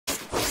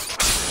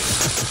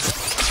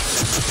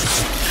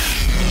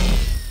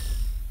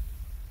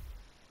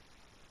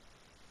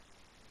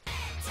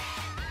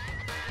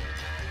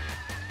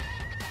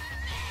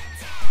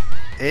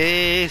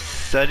Et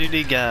salut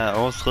les gars,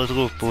 on se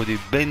retrouve pour du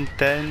Ben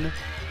 10.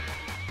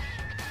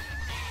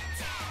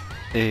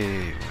 Et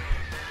ouais.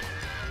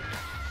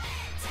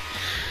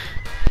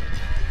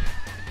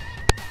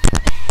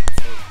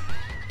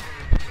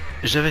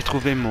 J'avais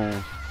trouvé mon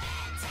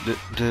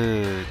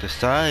de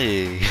ça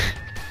et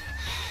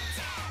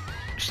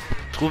je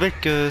trouvais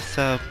que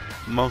ça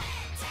manque.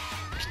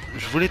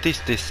 Je voulais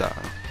tester ça.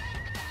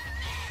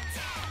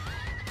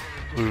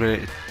 Je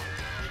voulais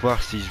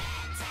voir si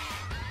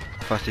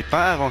enfin c'est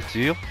pas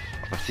aventure,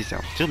 enfin si c'est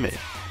aventure mais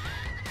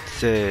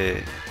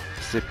c'est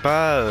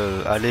pas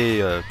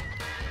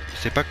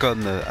c'est pas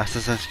comme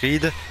Assassin's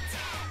Creed,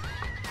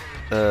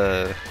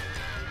 euh,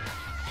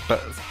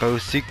 pas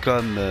aussi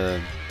comme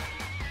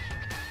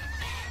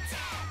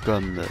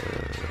comme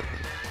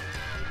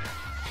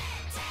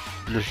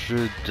le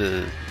jeu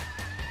de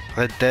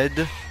Red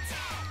Dead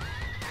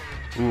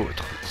ou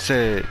autre.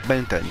 C'est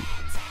Ben 10.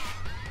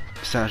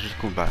 C'est un jeu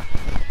de combat.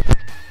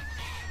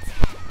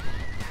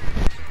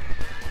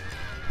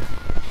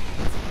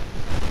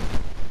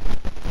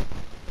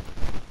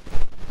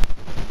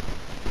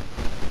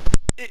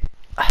 Et...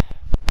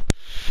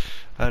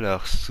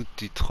 Alors,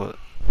 sous-titre...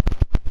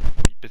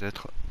 Oui,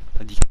 peut-être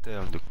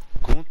indicateur de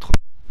contre.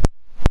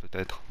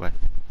 Peut-être, ouais.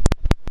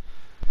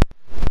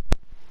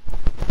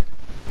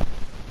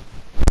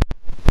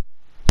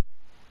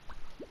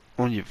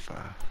 On y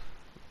va.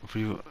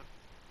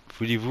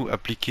 Voulez-vous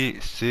appliquer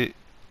ces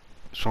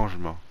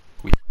changements?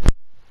 Oui.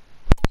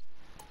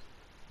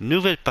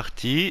 Nouvelle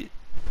partie.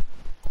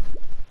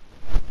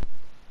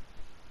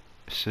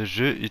 Ce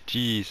jeu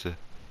utilise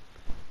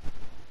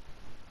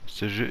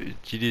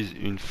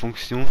une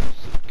fonction.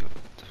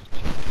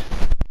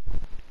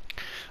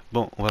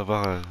 Bon, on va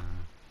voir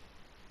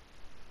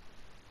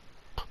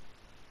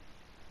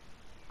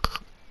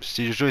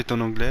si le jeu est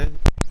en anglais.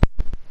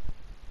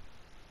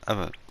 Ah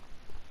bah.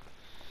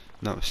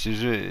 Non, si le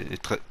jeu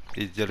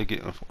est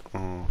dialogué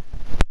en...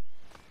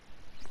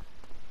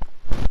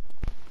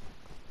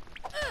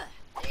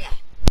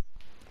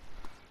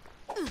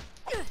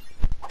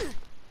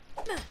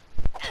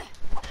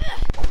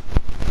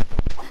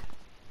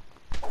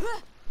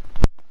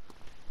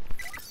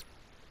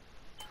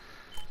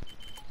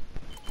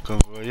 Comme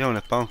vous voyez, on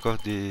n'a pas encore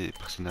des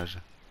personnages.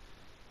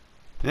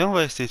 Mais on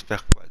va essayer de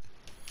faire quad.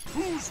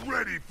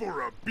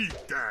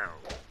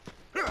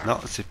 Non,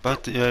 c'est pas...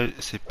 Les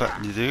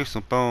dialogues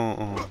sont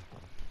pas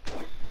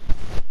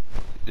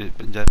les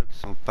dialogues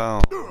sont pas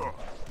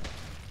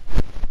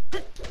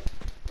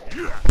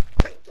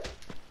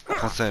en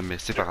français, mais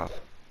c'est pas grave.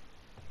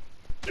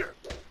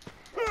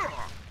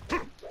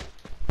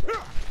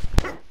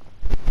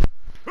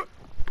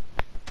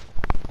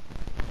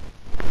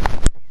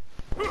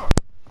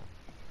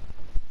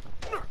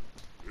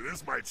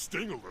 This might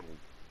sting a little.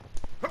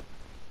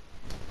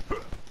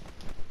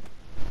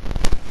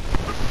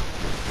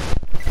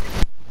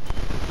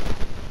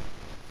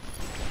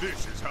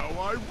 This is how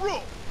I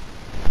roll.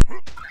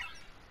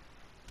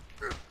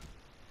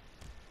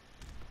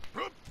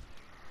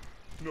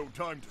 No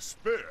time to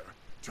spare.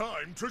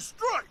 Time to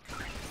strike.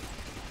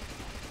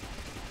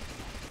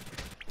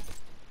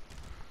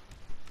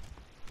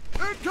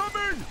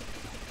 Incoming!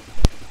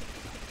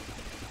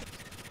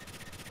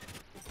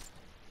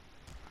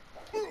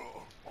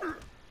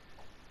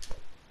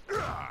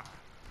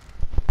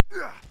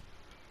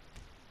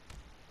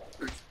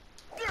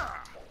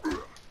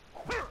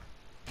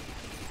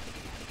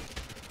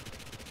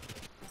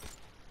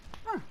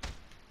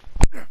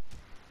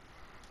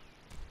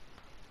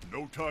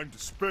 No time to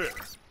spare.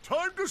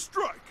 Time to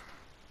strike.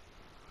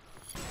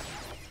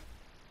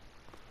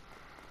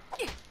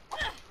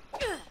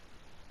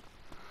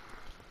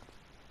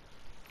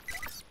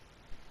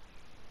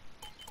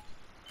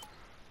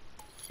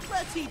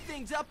 Let's heat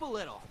things up a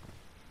little.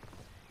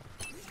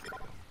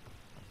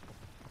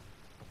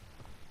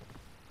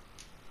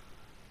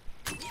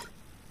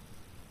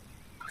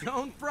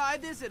 Don't fry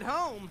this at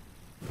home.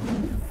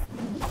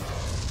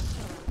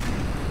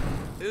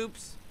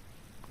 Oops.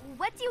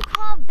 What do you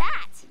call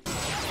that?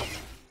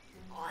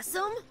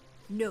 Awesome?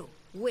 No,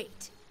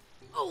 wait.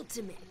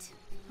 Ultimate.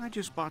 I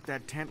just bought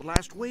that tent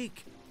last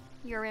week.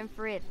 You're in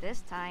for it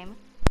this time.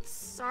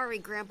 Sorry,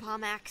 Grandpa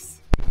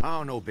Max.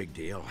 Oh, no big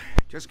deal.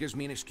 Just gives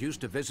me an excuse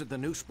to visit the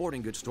new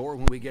sporting goods store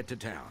when we get to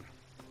town.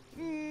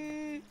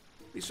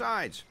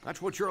 Besides,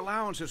 that's what your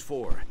allowance is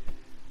for.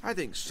 I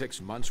think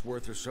 6 months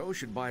worth or so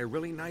should buy a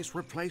really nice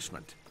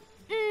replacement.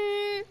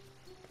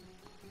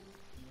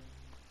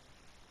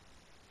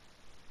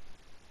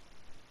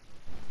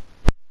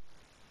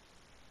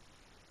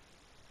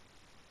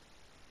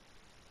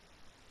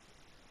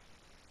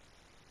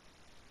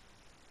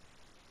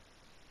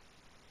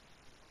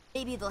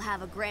 Maybe they'll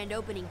have a grand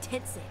opening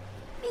tent sale.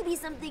 Maybe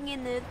something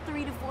in the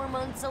 3 to 4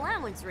 months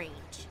allowance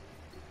range.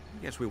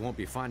 Guess we won't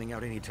be finding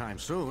out anytime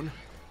soon.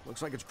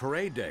 Looks like it's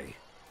parade day.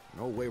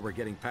 No way we're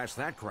getting past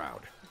that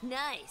crowd.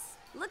 Nice.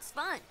 Looks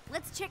fun.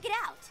 Let's check it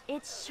out.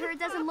 It sure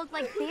doesn't look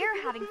like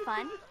they're having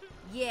fun.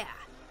 Yeah,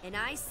 and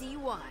I see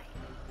why.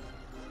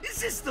 Is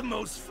this the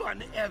most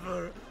fun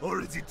ever,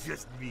 or is it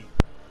just me?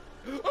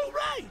 Oh,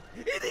 right!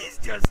 It is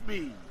just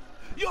me!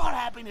 Your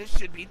happiness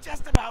should be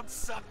just about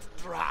sucked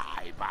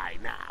dry by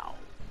now.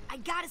 I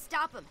gotta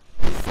stop him.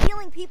 He's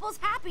stealing people's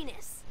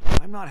happiness.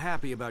 I'm not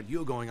happy about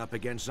you going up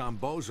against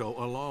Zombozo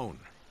alone.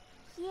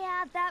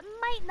 Yeah, that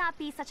might not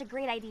be such a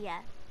great idea.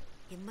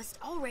 It must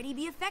already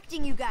be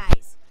affecting you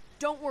guys.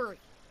 Don't worry.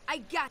 I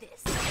got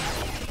this.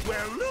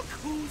 Well, look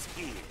who's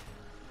here.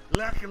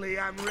 Luckily,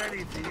 I'm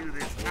ready for you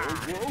this time.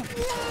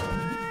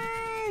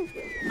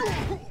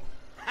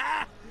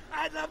 Ha!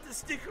 I'd love to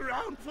stick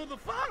around for the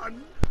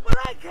fun, but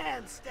I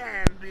can't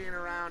stand being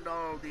around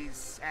all these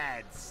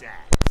sad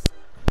sacks.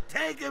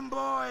 Take him,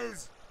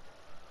 boys!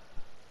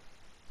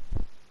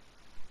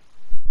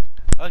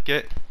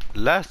 Ok,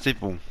 là c'est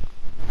bon.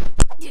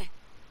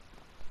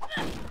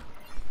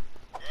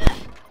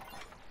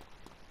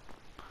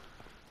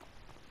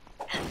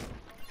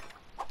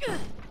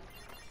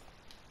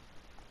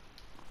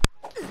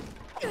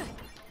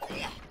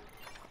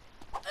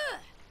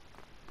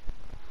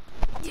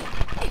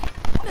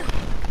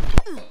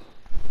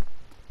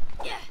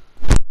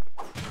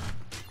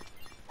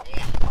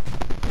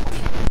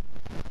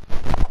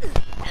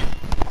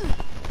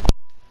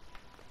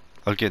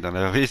 Ok, dans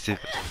la vie, c'est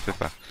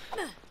pas.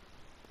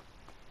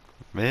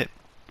 Mais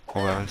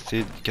on va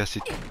essayer de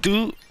casser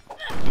tout.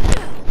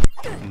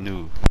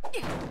 Nous.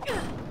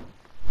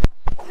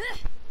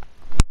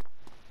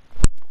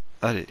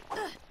 Allez.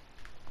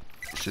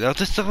 C'est l'heure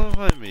de se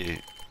revoir, mais.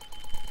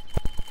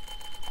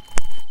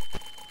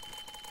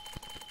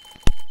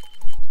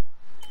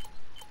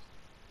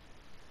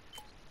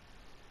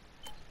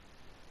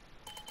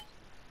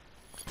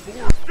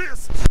 More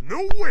fists,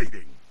 no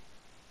waiting.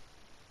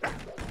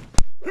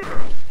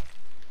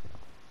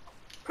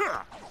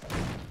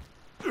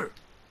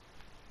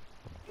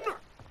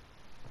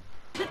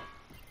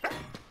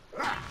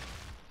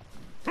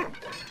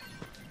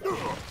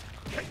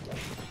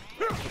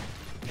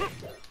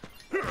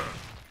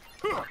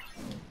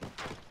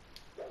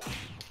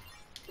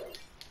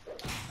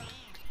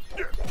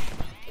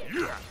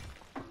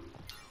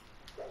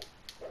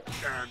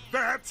 And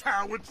that's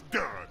how it's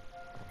done.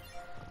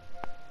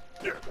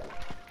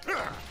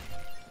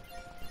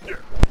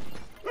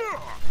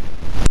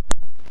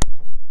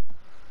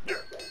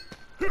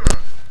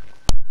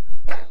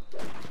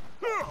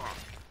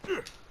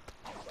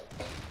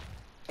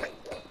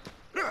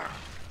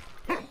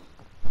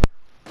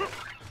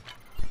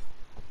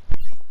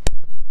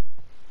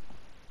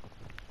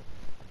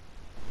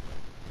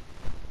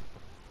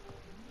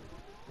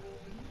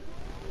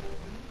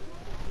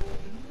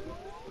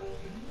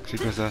 C'est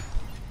quoi ça?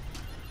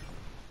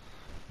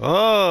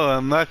 Oh,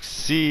 un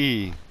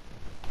maxi!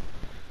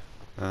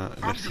 I'm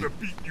Merci. gonna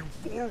beat you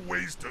 4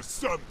 ways to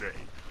Sunday.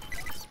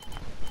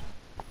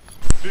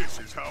 This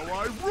is how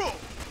I roll.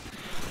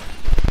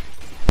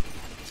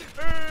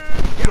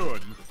 And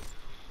done.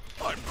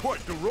 I'm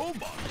quite the role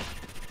model.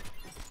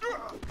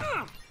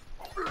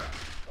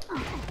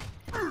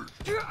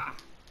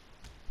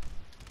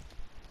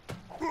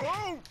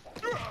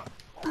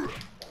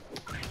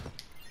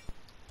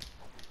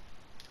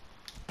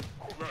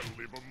 That'll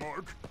leave a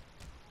mark.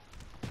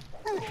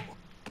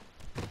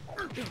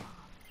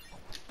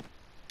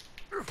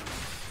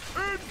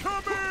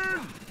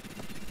 Incoming!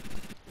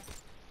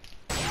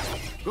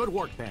 Good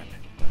work, Ben.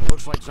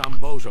 Looks like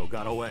Zombozo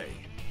got away.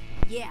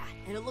 Yeah,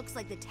 and it looks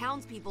like the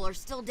townspeople are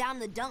still down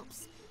in the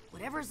dumps.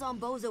 Whatever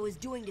Zombozo is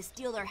doing to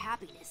steal their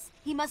happiness,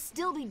 he must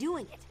still be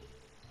doing it.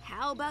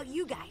 How about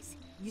you guys?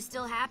 You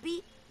still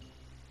happy?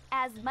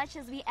 As much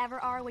as we ever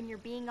are when you're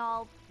being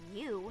all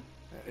you.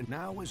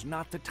 Now is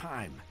not the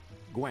time.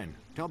 Gwen,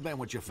 tell Ben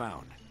what you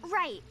found.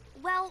 Right.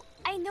 Well,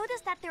 I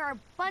noticed that there are a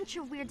bunch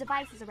of weird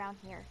devices around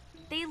here.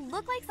 They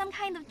look like some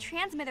kind of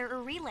transmitter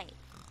or relay.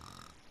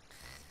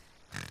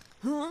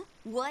 Huh?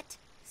 What?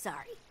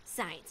 Sorry,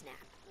 science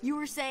nap. You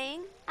were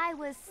saying? I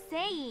was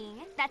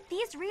saying that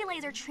these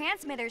relays or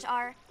transmitters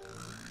are...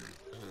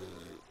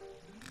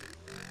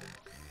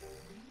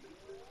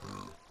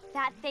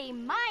 that they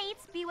might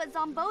be what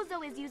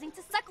Zombozo is using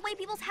to suck away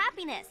people's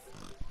happiness.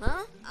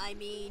 Huh? I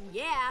mean,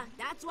 yeah,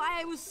 that's why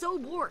I was so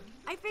bored.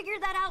 I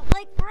figured that out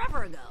like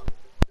forever ago.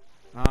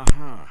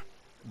 Uh-huh.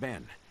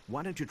 Ben,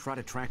 why don't you try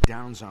to track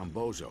down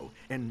Zombozo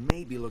and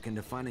maybe look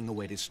into finding a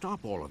way to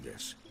stop all of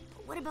this?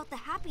 But what about the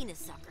happiness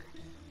sucker?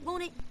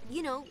 Won't it,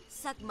 you know,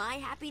 suck my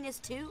happiness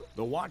too?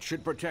 The watch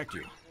should protect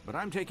you, but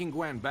I'm taking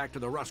Gwen back to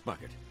the rust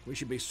bucket. We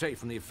should be safe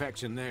from the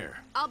effects in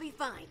there. I'll be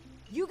fine.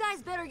 You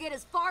guys better get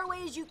as far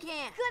away as you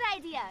can. Good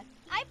idea.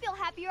 I feel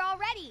happier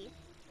already.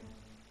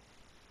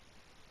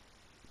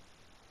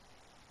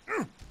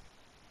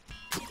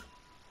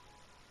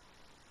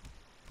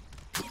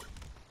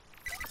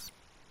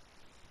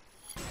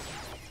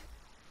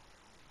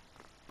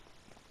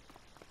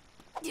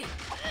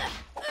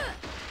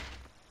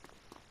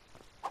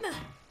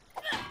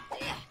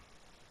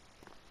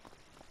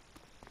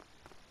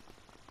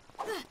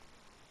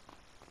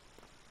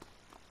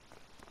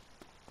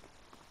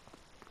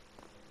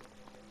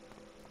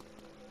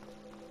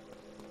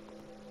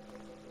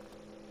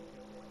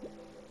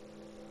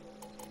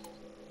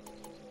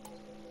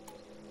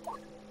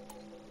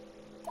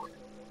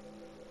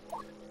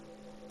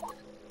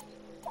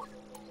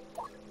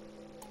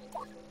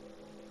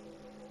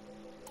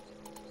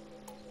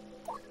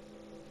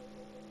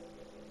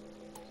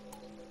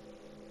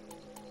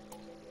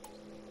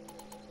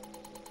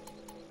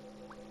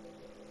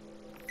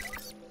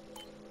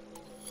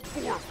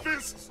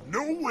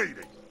 No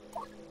waiting.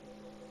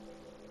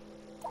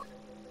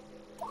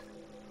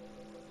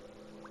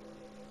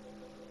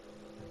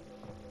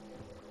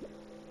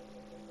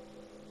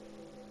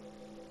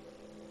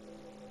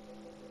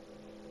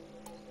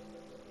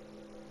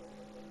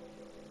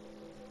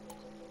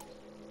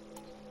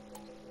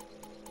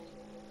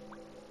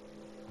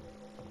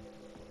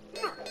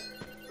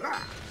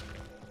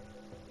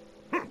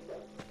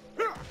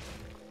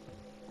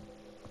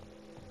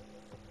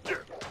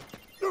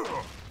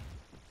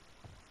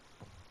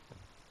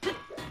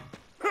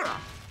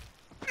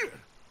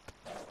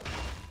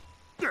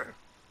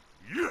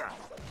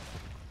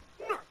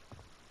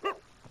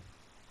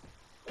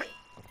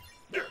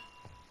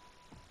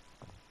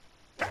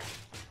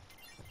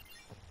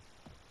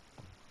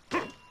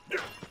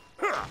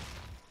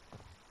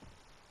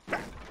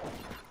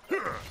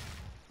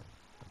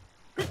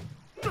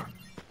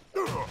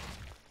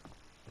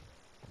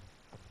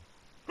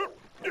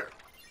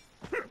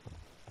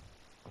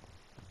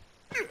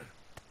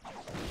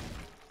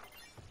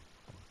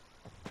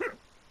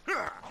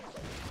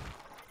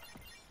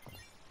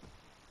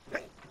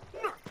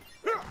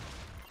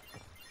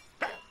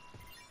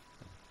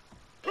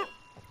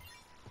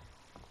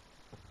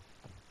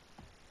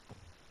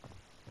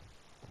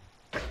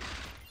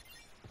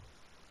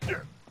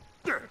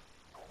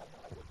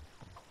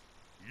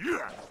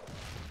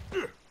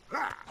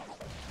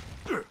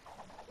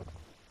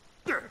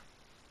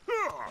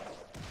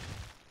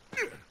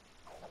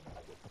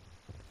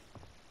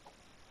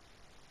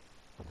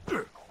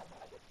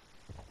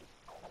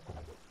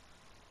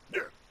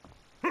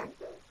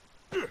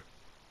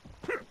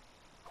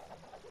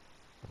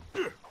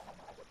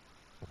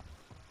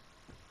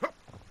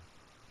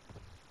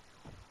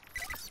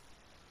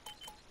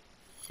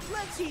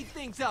 Let's heat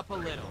things up a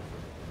little.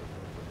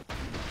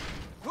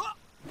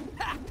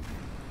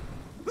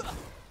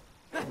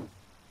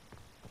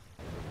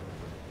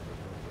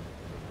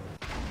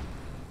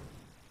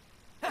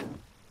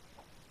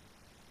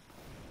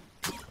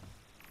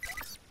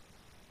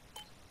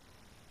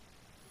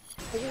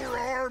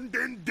 Four-armed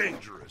and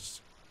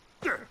dangerous.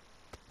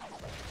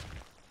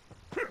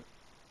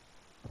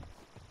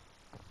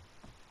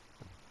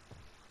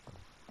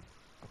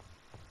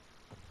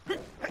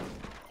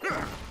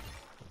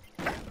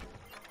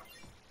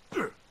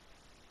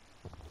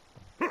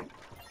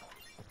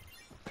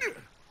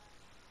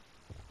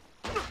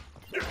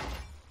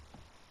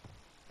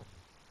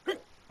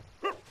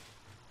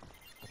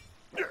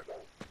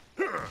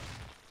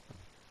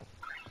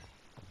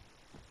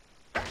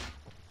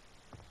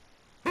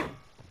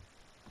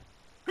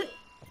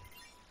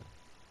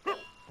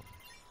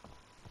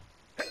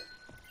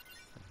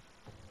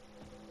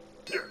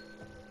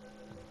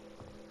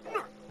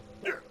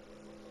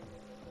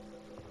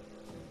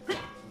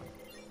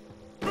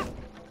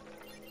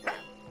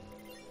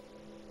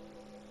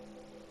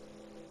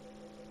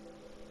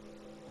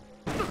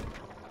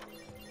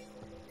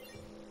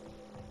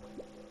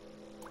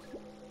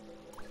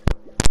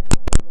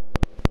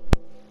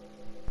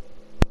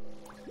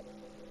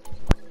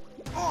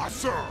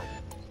 Awesome!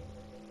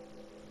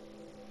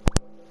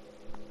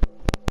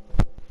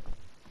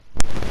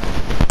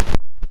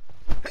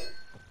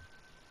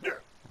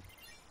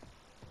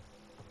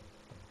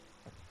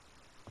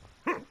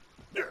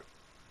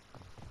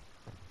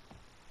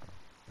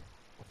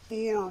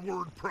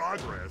 Forward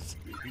progress.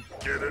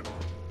 Get it?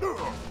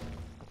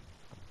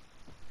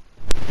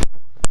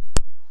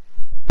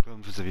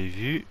 Comme vous avez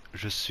vu,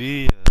 je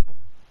suis...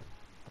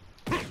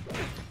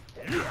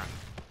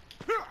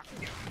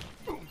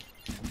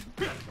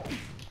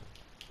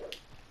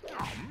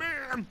 Oh,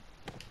 man!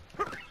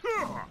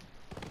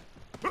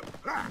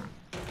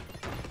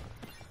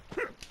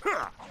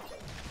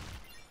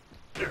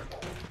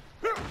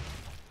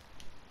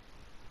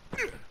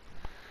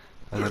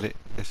 Attendez,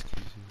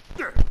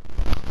 excusez-moi.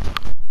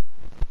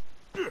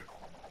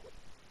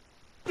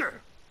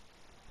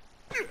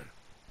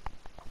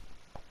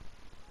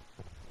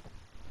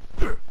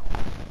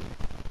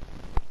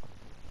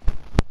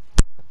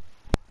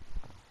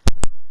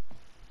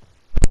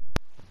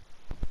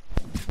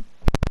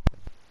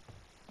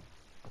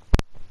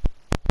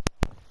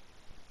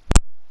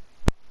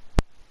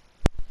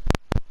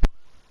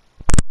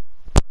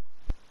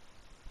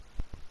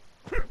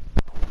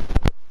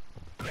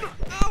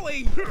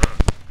 Owie!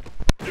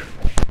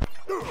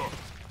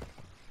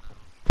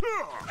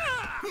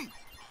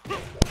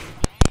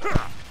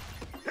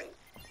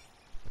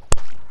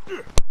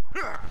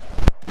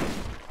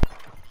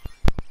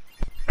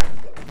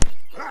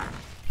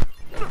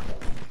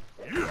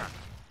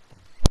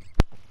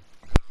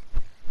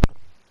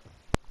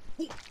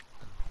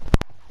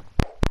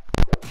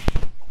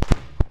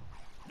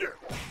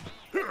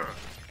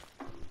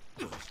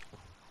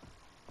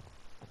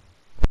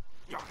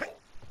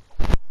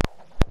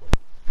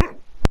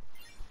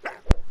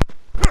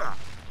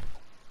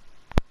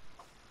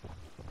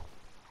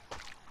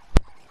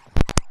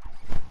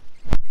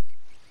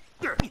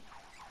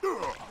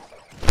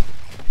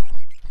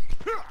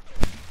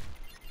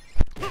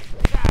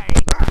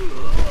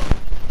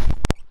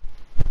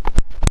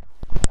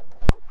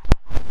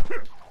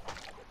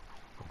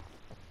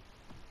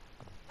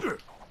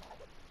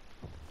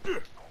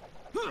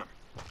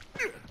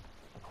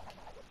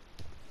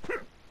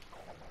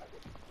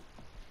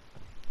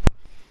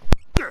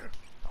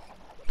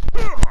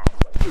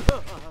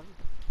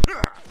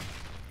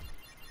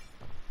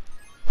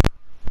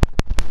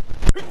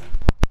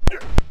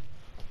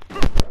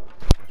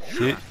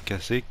 Cassé,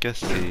 cassé,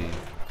 cassé.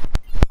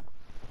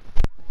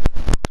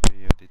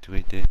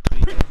 Détruire,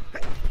 détruire.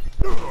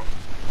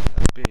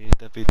 Taper,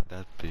 taper,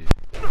 taper.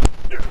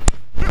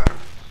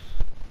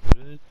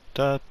 Je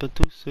tape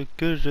tout ce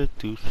que je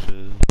touche.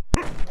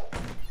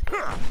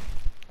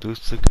 Tout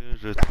ce que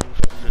je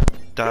touche, je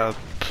tape.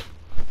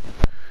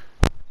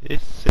 Et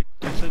c'est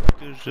comme ça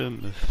que je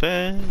me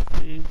fais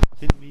des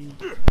ennemis.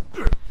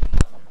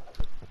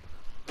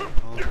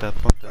 En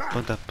tapant,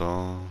 tapant,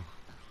 tapant.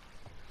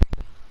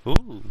 Oh!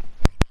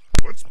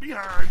 What's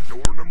behind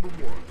door number 1?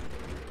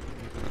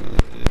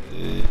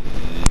 Et...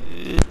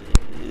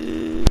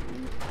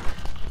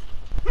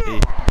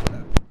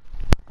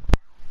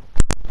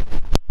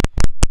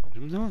 Je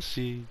me demande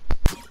si...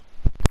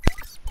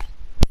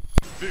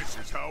 This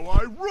is how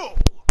I roll.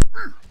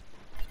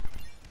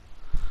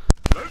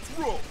 Let's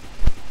roll.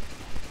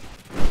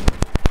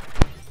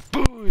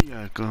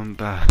 Bouilla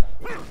combat.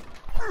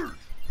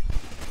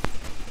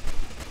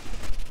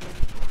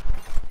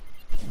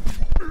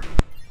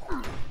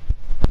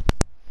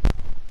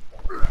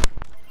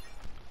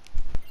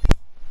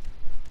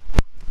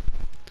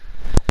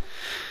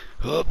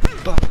 Hop.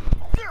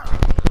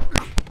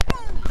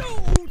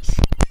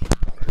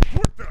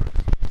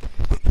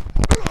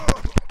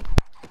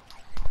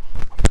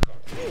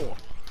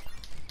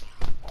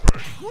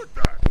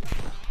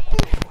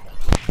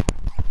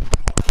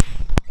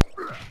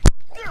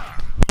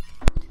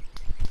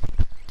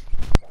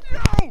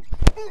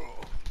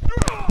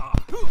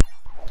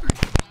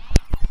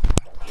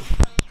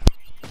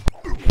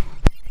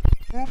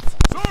 Oops,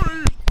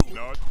 sorry.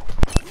 Not.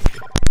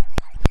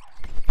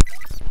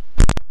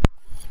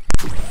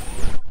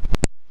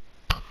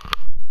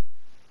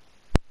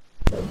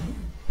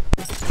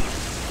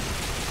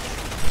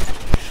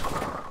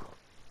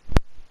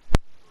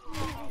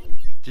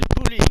 Du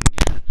bowling.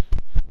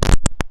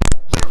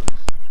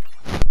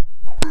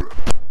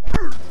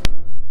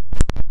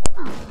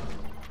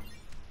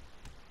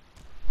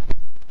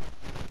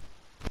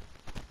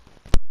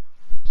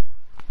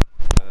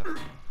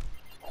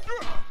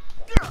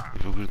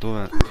 Il faut que je trouve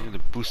un moyen de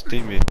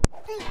booster mon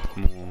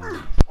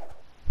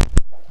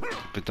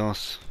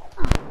compétence.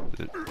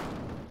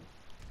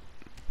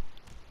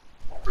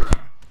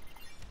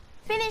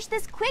 Finish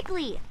this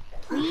quickly,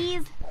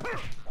 please.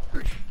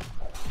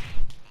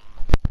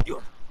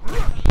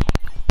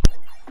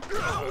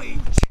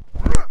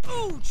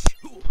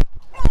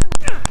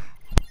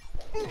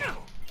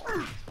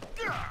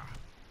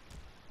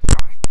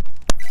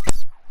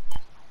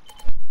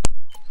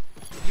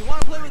 If you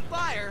want to play with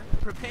fire,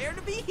 prepare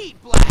to be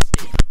heat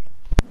blasted.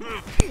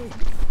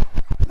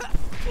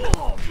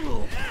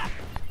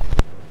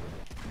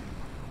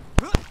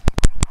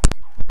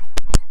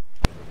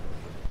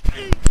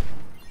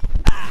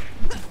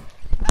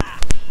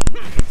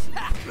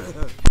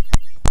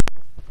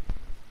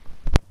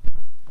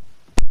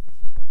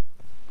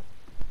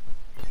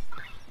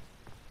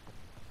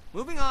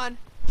 Moving on.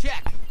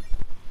 Check.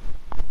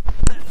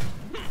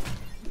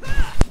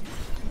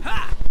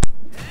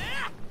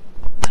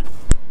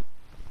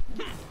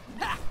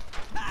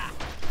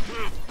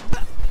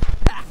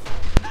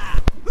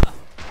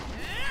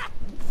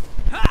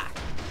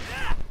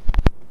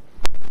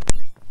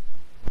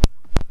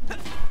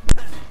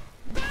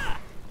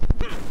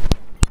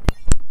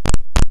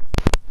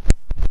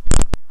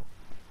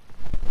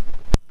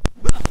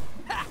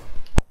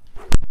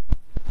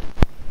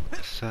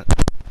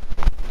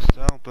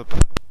 Ça on peut pas.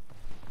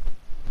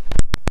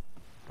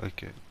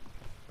 Ok.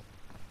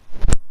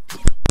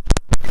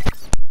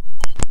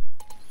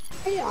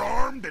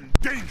 Four-armed and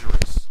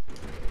dangerous.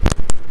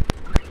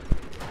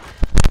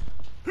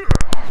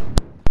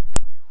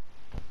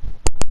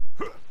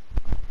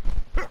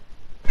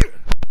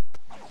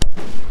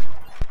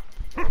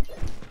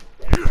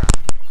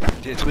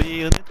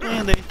 Détruire,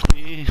 détruire,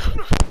 détruire.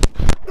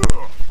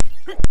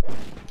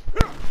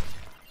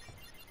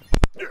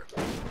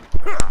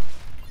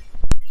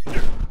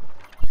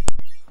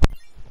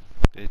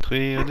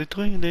 Détruire,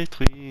 détruire,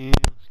 détruire.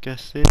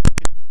 Casser.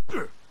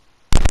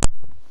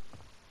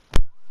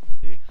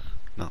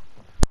 Non.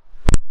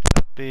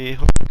 Taper,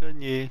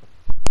 cogner.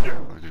 Je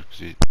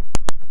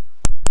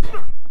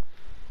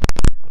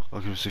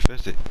me suis fait,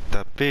 c'est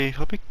taper,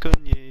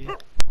 cogner.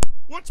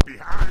 What's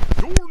behind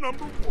door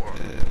number 1?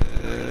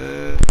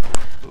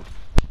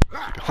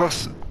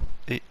 Force.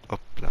 Et hop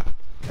là.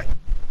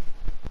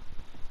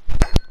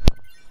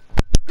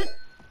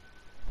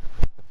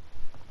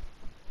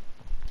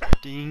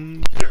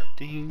 Ding,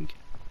 ding.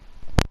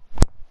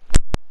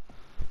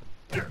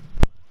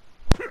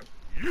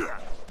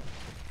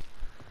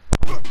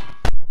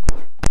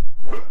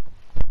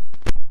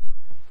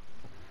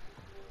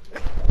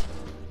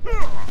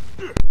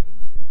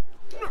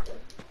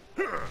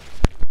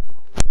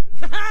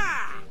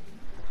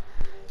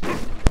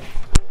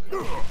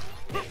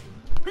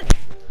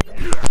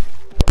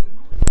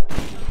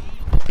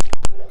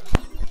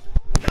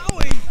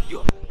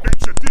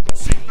 Betcha didn't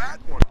see that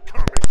one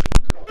coming.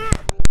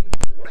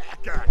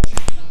 Back at you.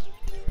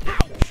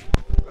 Ouch.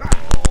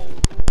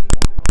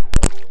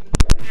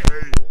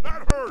 Hey,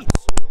 that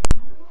hurts.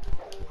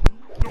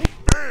 Nope.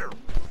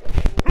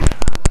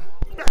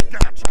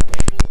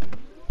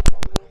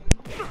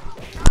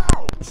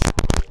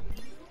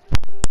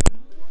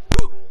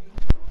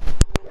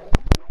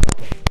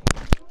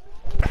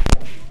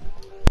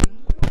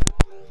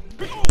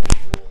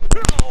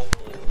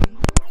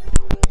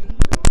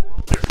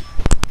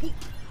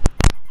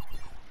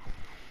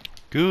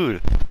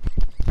 Cool.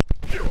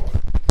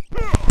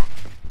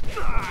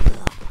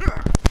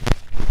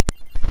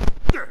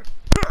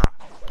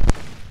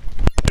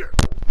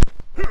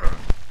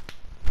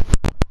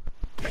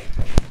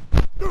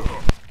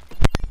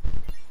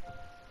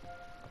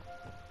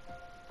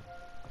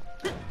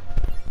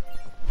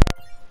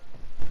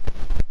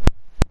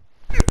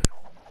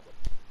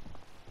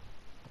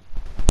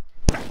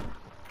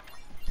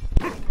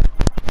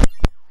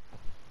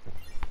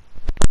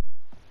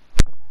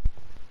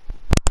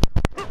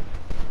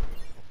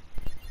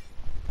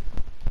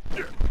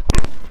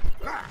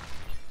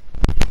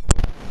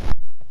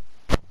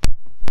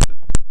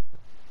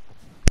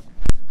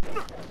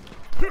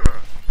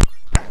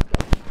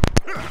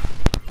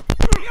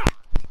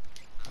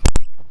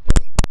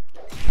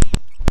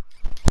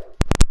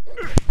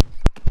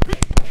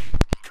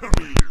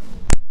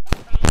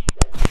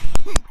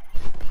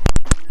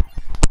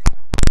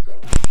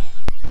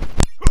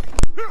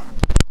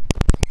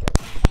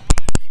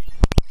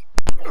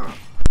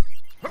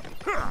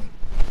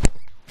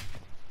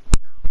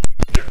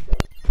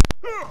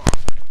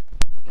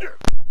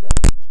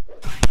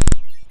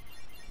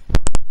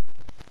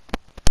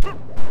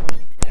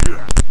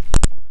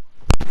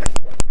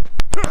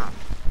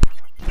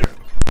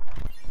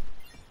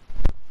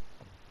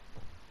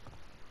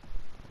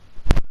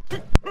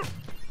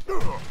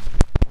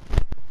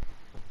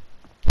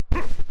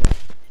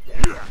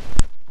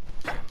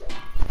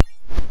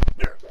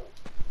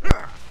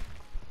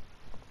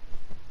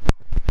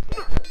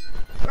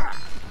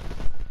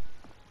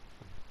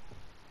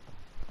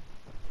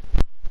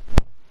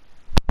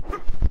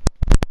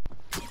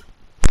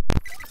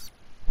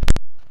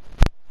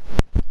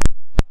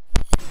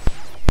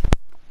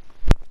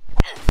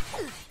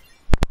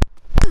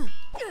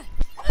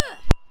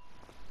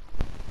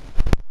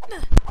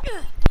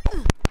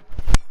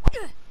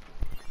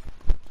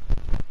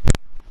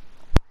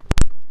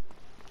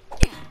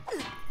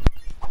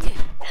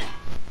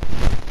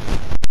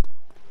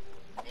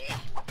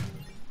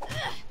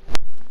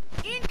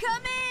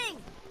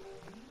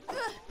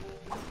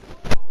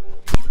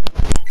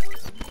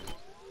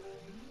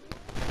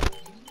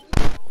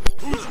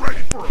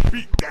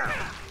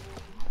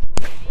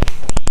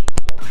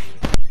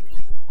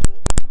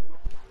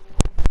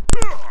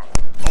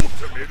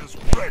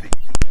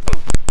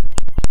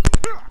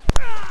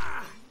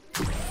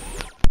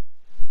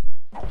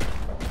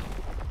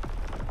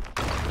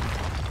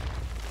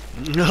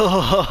 No.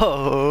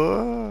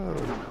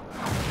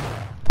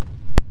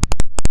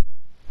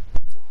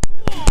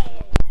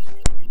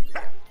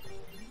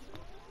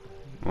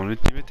 Mon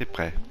ultimate est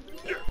prêt.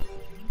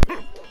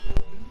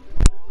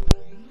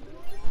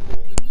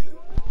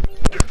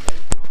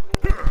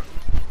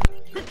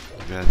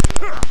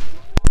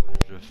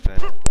 Je fais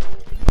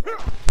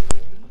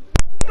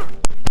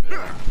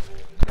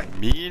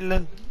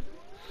 1000.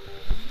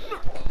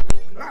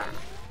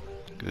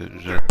 Que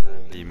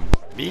j'atteins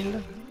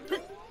 1000.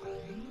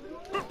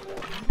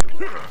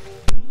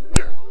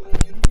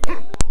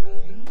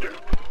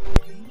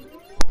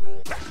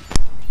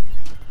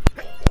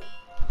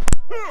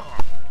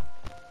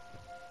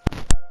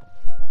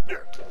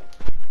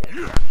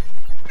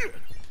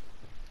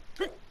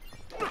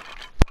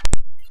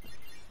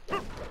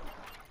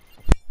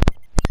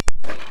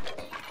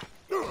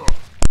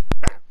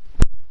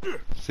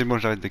 C'est bon,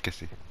 j'arrête de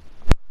casser.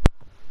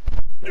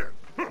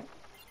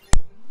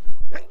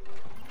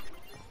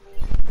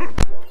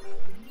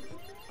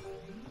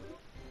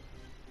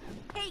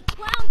 Hey,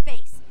 clown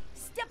face!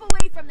 Step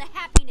away from the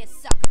happiness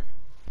sucker.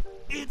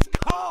 It's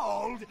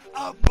called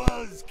a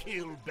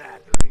buzzkill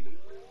battery.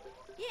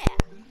 Yeah,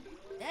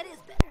 that is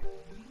better.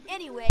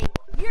 Anyway,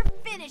 you're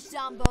finished,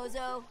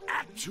 Zombozo.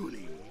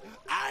 Actually,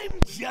 I'm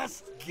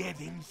just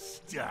getting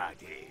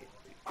started.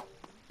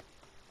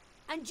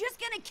 I'm just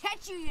gonna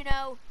catch you, you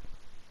know.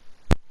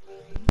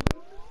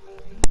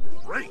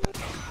 Great.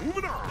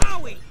 Moving on.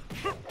 Owie!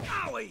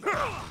 Owie!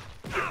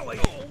 Owie!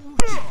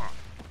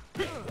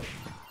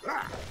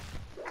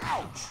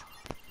 Ouch!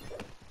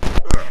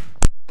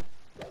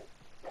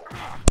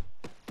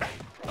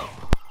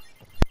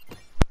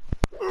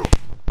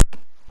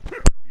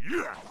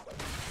 Yeah.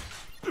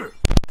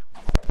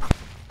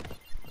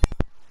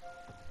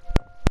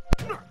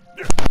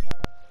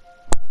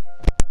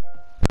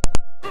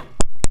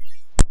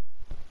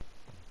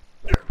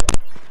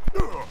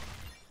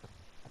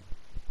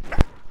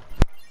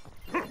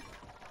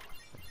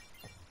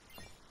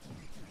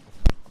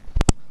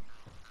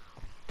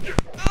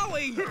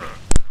 Owie!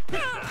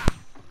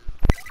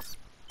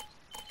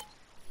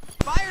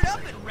 Fired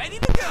up and ready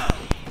to go!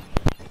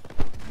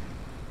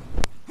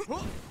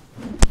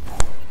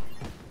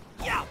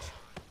 Ouch!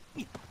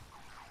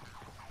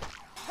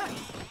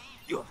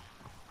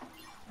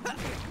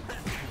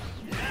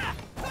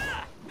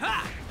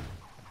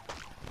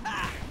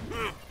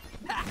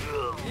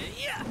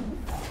 Yeah!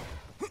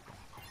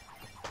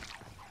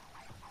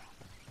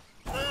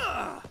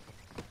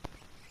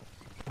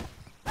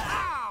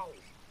 Ow!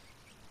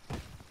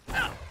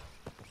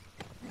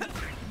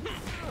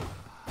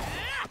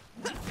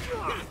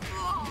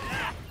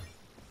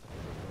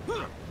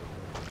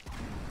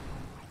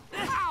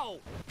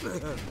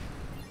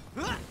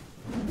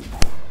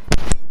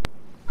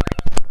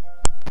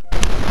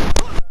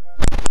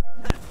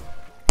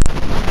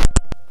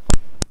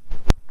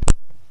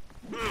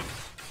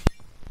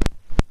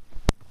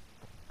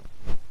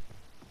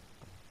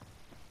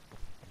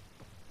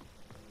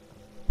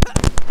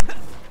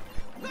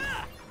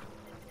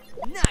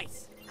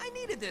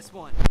 this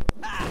one.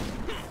 Ah.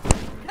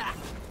 Ha.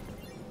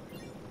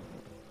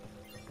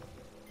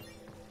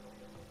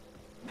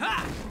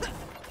 Ha.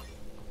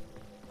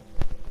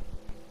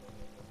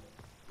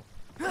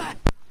 Ha.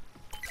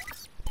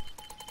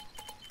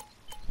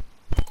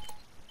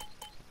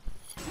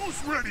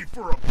 Who's ready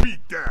for a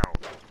beatdown?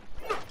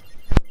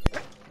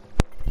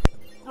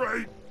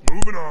 Great,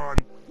 moving on.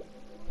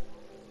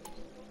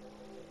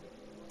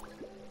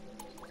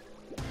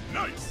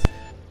 Nice.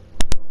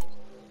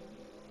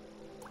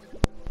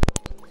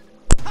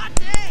 Hot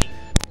day.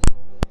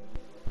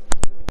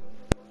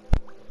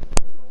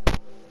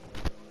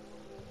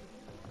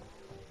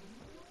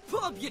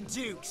 Pull up your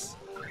dukes.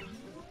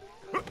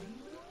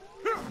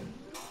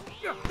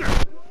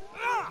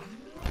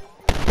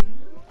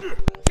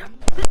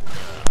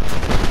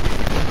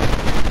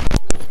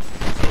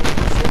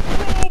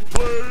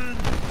 Role-playing.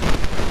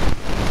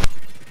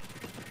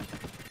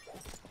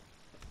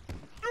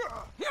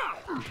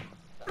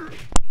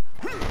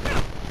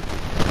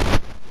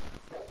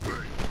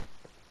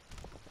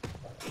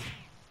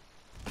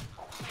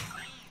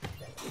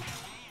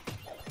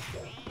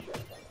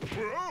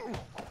 Whoa.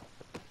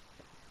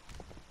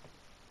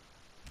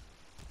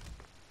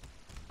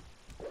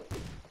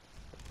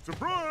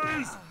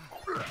 Surprise!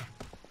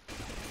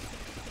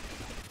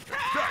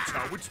 That's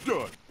how it's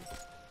done.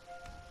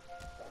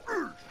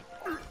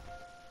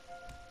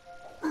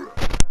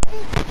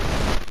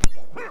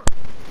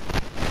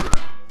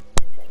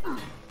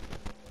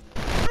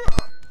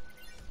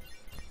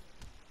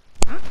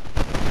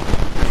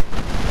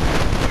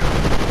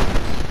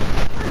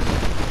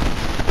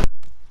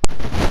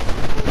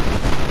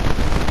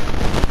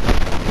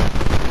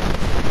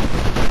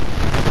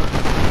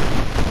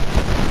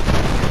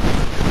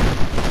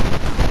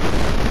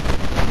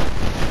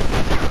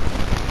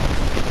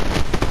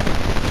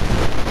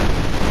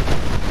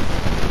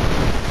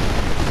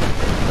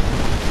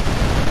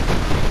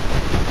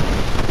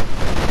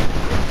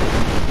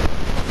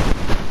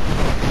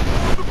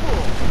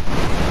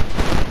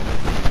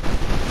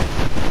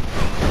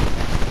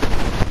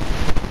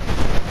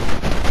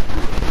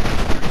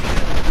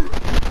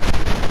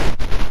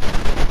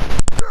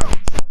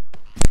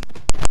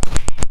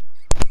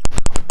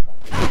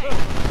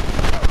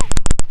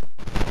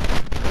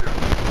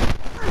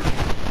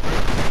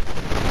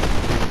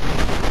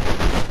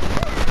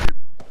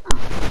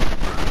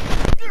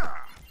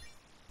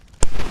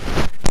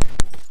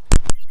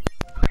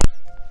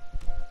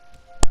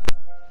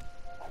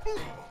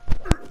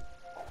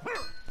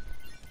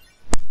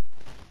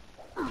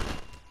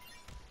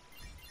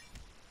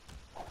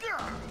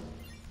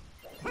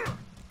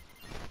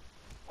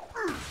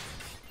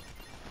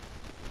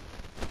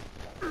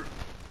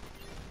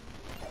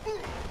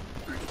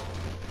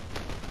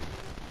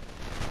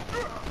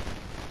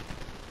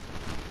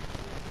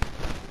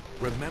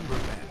 Remember,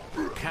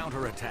 Ben,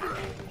 counterattack.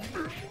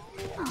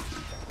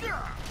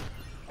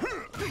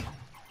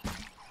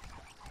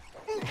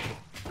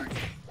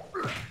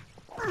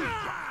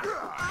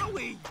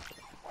 Owie.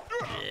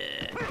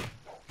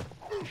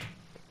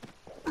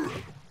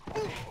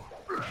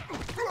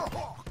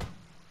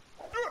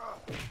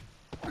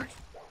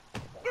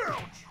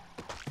 Ouch!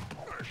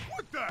 Hey,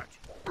 quit that!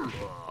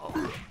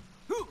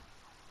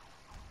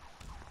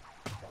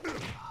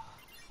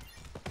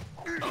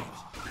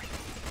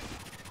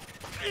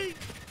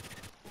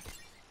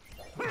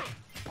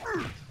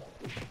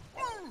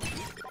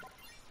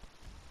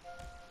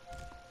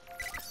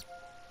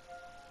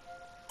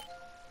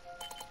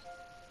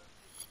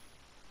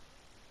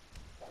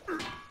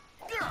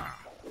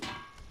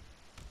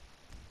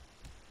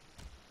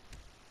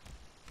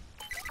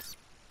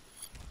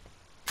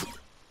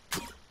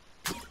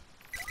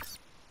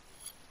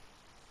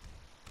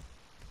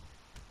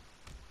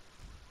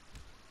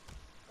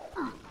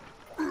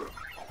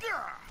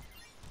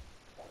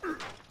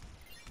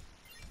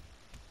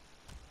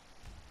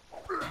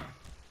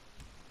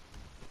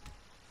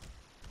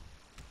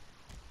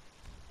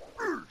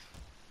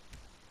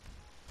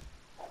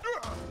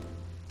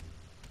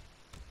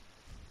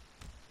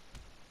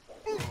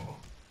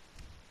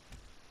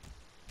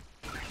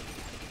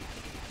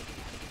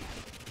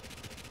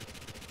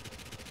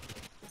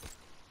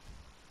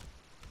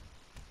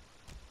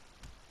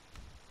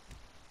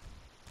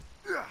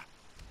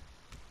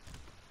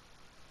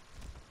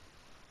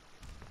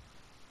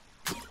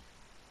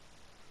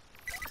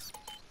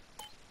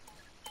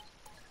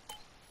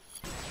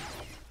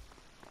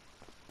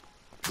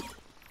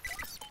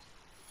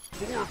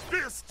 Four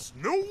fists,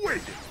 no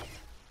waiting!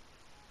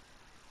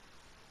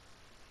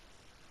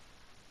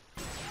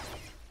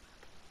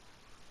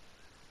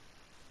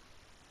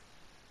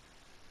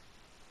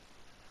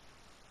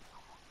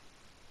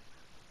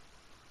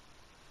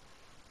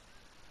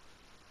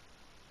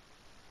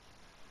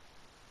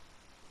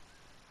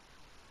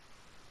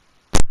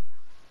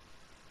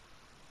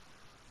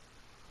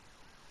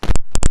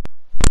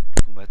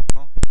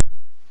 Combattant.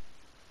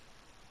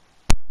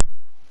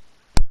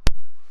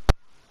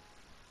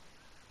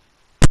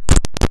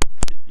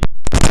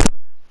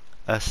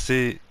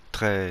 Assez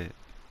très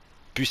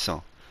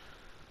puissant.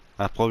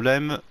 Un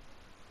problème,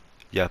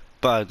 il y a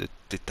pas de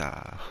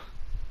tétard.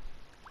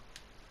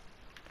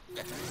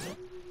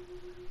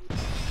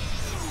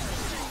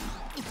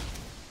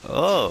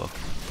 Oh!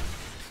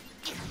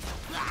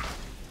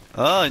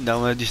 Oh, une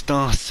arme à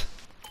distance.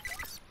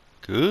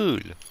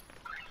 Cool.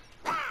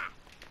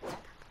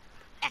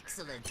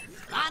 Excellent.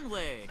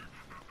 Onward.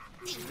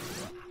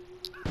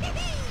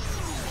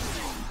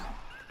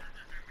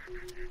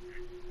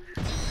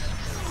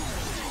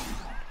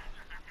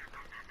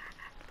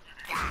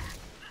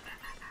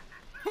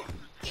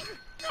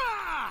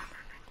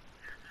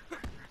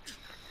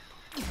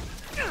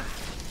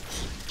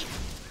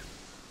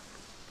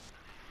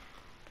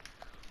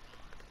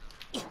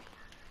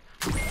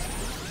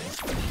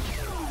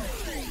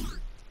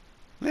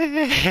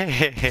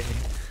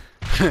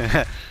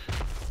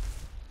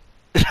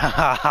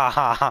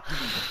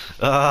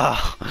 Oh,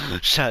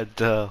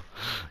 j'adore,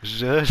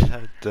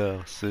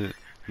 j'adore ce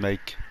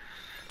mec.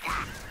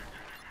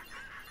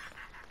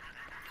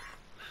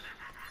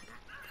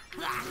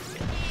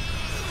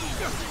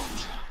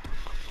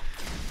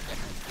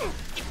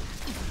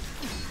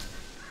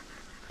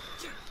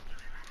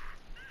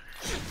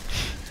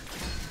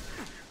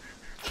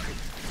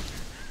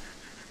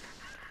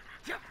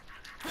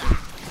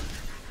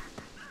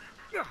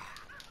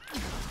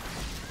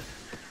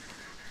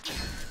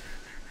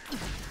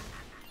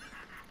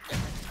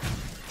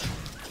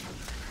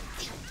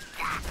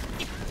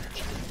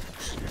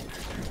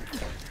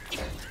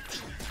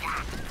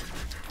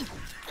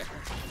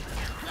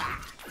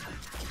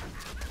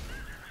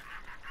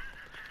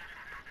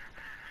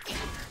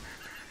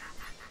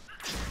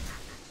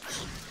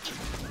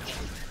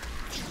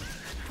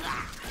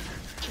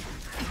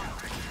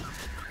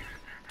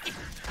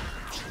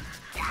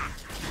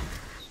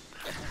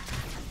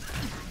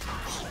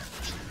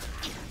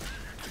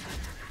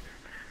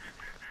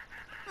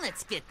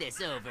 Let's get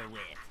this over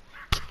with.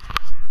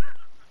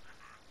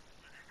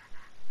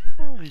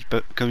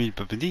 Comme il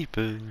peut me dire, il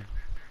peut...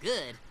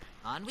 Good.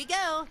 On we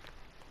go.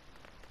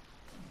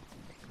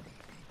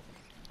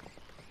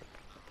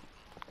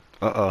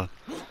 Oh oh.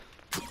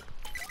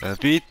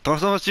 Rapide,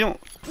 transformation.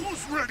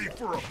 Who's ready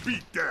for a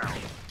beatdown?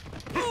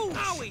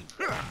 Owie.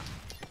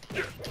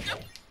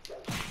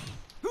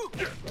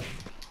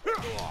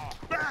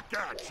 Back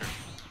action.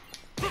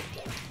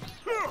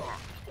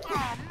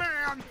 Oh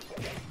man.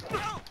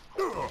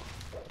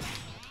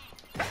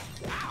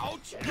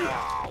 Ouch.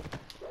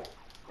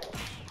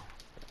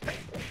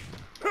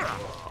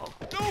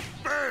 No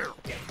fair.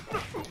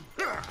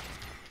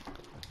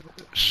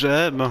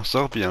 Je m'en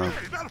sors bien.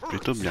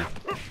 Plutôt bien.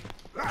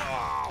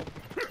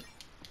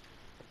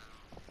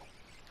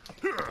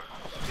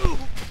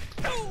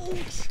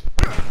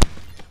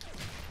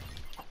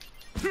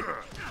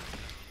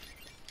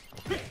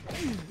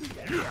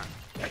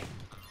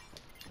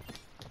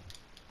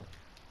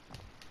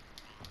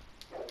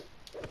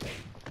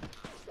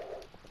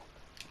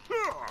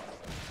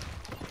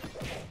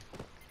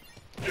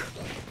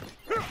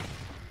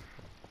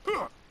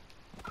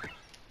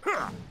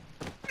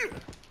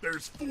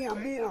 There's 4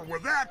 more where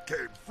that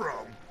came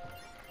from.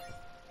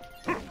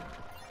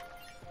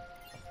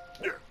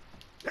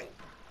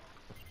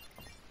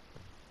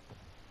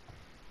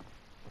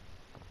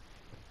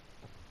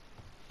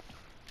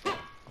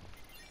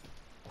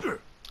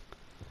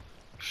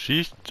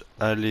 Juste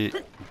aller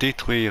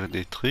détruire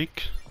des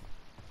trucs.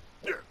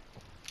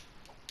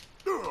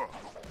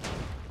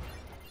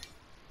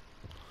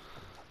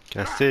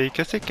 Casser,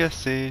 casser,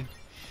 casser.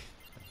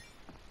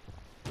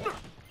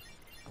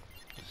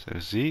 Ça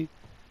aussi.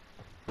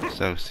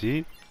 Ça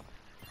aussi.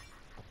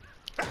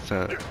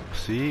 Ça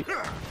aussi.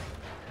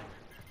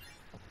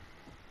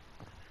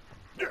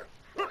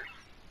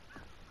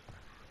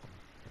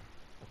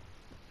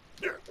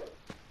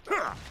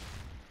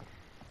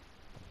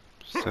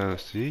 Ça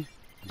aussi.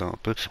 Dans un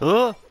peu.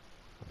 Oh!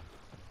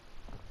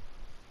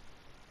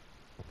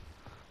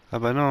 Ah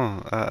bah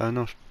non. Ah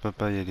non, je peux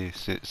pas y aller.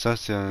 Ça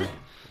c'est un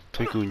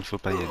truc où il ne faut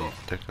pas y aller.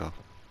 D'accord.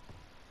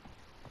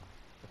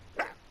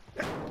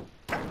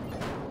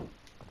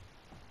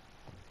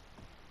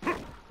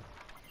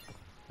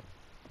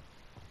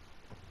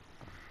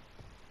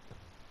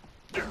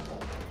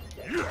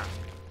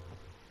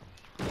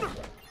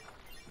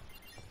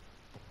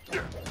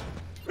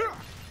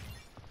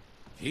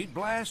 Heat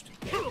blast?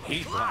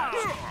 Heat blast.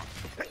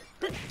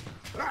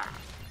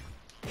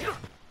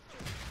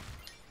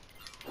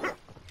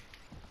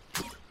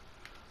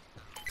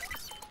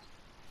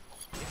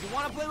 If you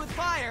want to play with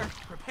fire,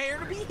 prepare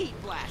to be heat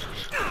blasted.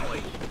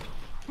 Owie.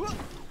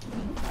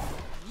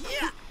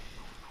 Yeah.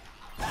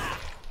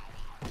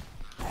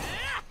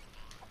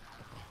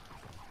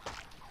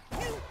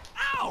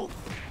 Ow!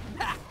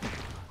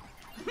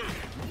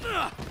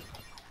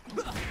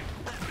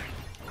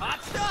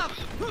 Hot stuff!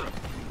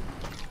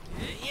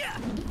 Yeah!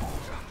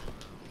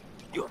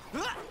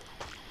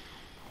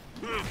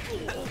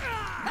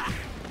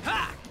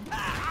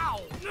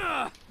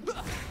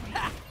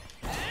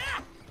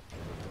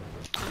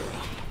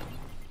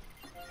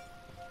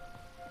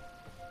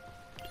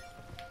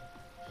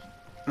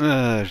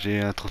 Ah,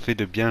 j'ai un trophée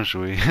de bien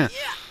joué.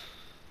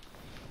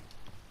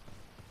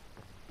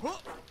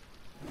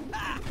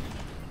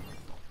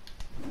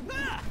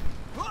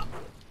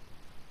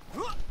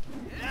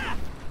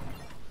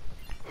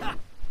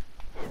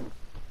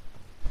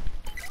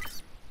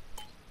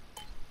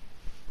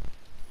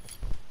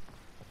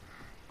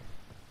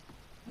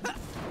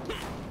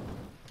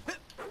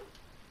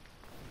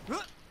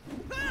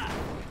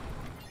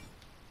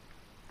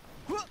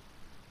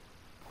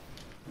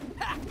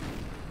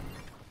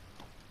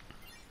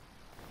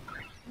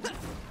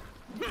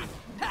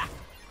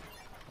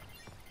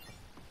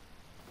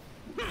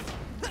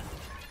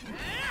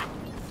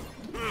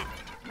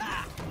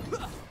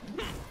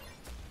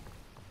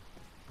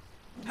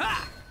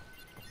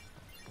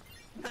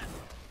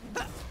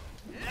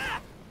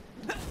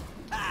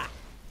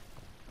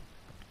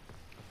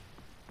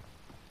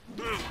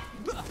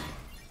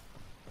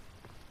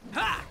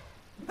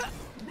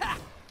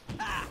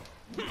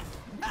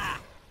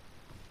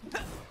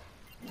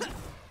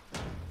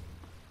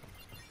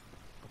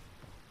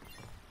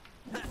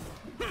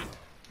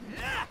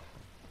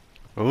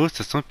 Oh,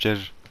 ça sent le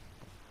piège.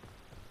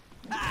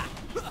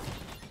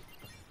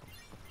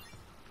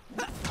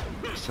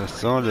 Ça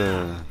sent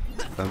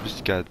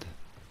l'embuscade.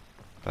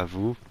 Pas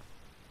vous.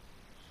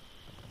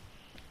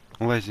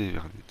 On va essayer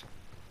vers vite.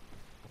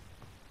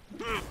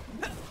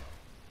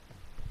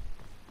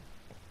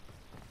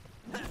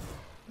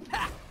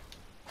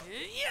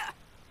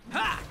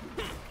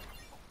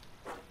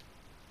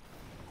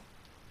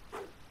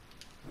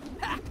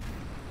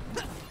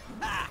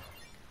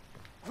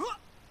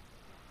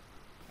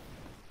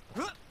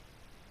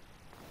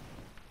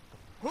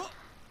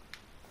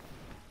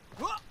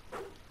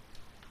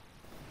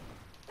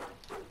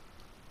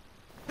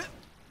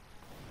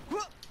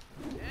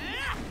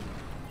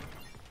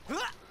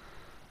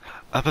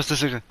 Ah, passage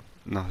secret.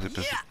 Non, c'est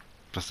pas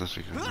passage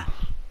secret. Non.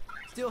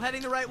 Still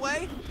heading the right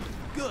way?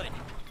 Good.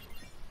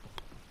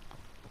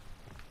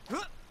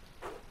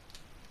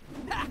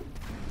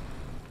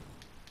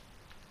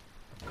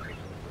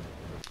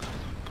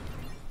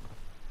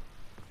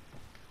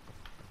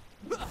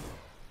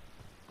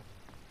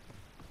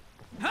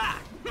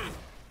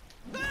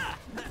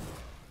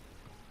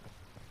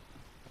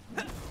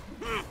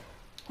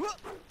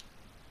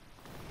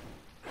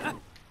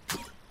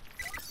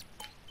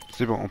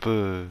 C'est bon, on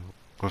peut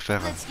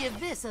refaire. Let's give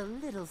this a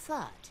little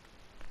thought.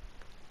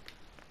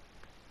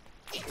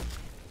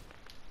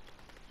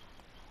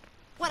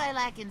 What I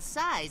lack in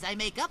size, I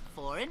make up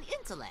for in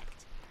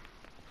intellect.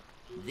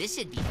 This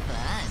should be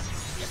fun.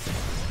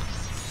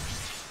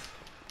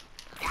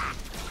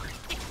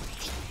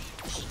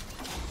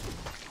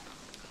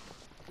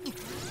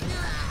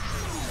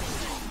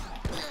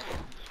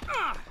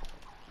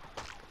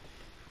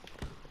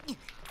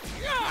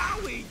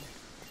 Owie!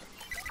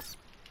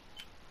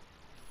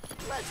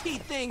 Let's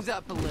heat things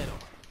up a little.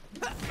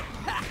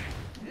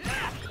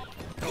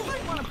 You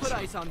might want to put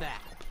ice on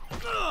that.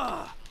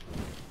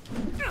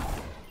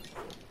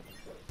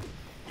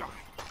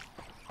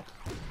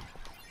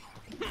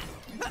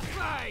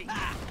 Right.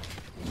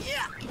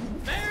 Yeah.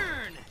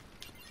 Burn.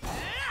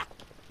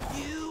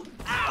 You.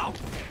 Ow.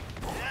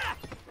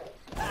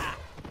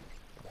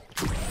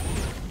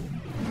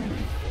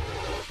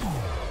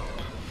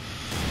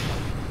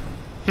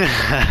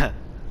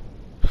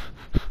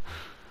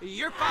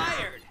 You're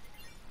fired.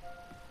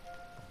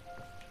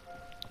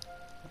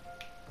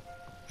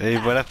 Et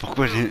voilà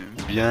pourquoi j'aime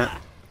bien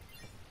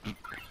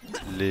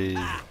les...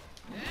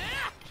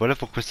 Voilà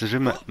pourquoi ce jeu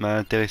m'a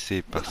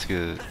intéressé, parce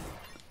que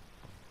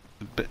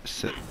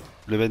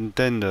le Ben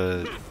 10,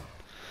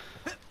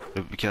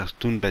 le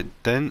cartoon Ben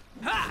 10,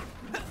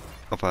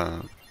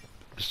 enfin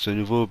ce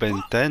nouveau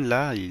Ben 10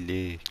 là, il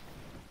est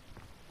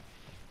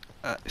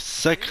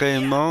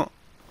sacrément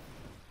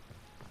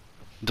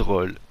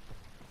drôle.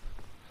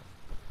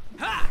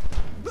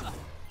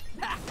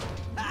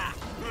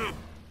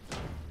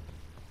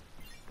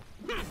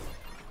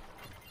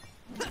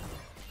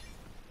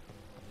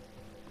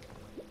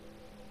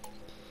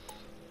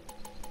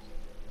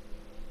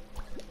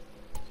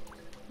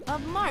 A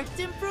marked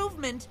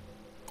improvement.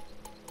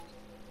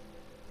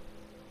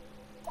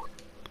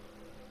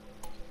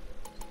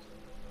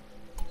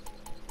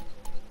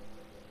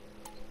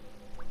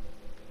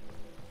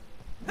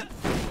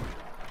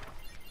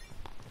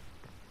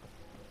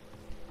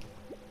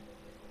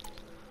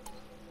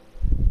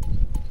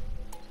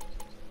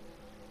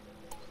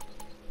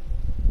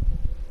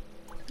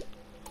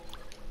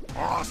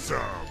 Awesome!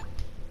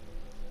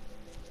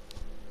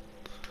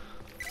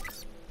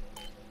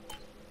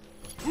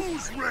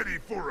 Who's ready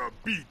for a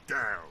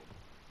beatdown?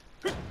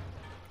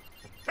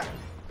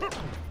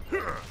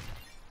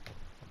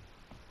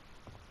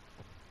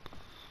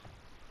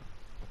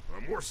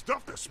 More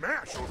stuff to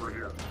smash over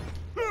here.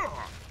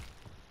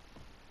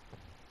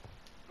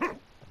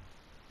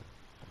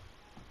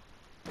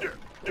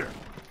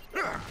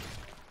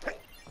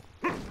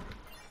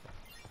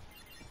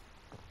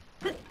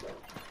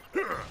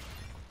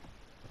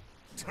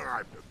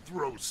 Time to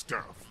throw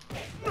stuff.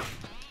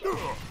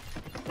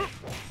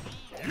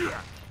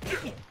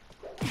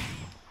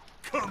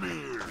 Come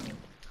here.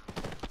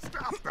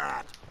 Stop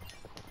that.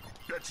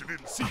 Bet you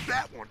didn't see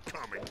that one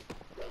coming.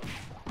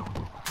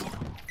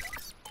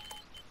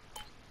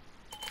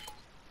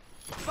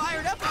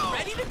 Fired up and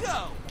ready to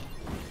go.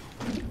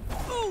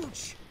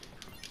 Ooch.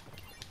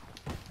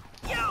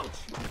 Youch.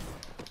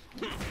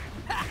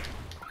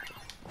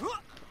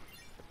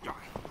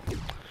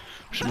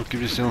 Je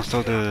m'occupe du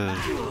séanceur de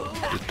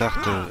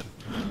tarte.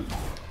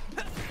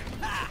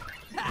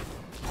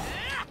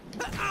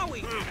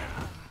 Owie.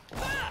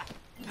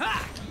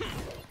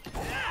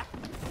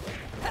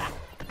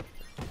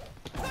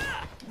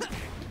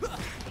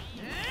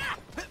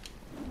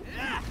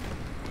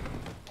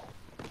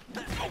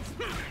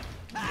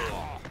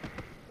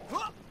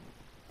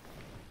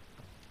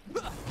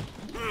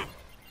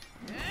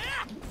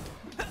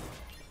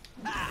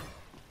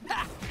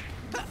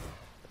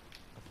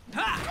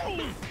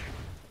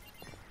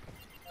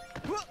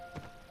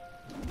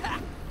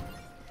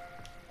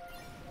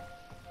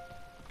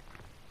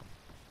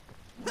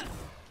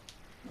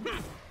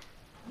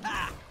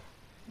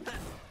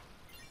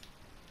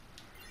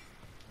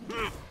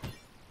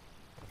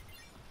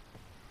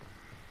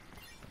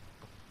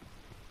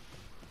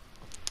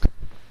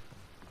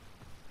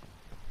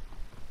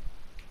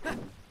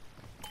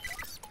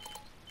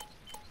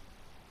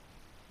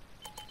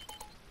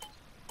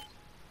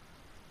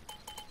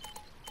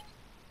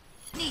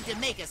 Need to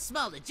make a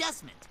small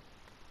adjustment.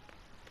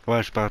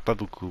 Ouais, je parle pas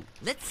beaucoup,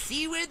 Let's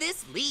see where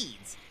this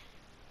leads.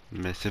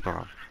 mais c'est pas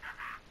grave.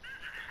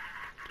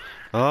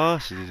 Oh,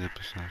 c'est des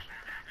personnages.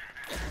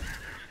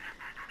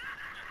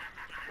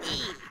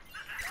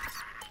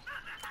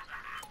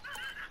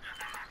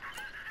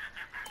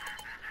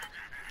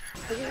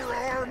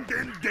 Four-armed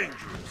and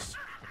dangerous.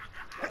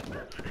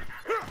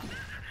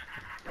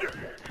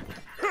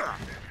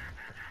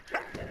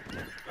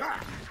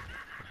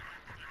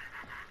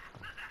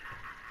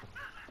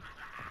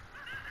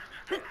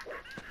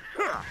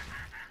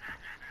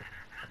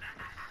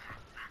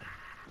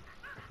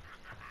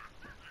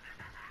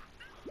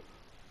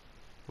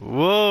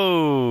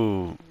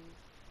 Wow.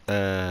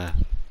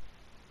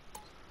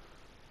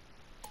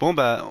 Bon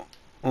bah,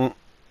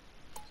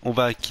 on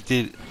va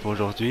quitter pour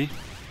aujourd'hui.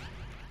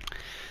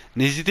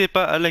 N'hésitez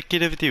pas à liker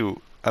la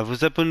vidéo, à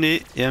vous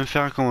abonner et à me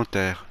faire un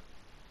commentaire.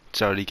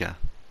 Ciao les gars.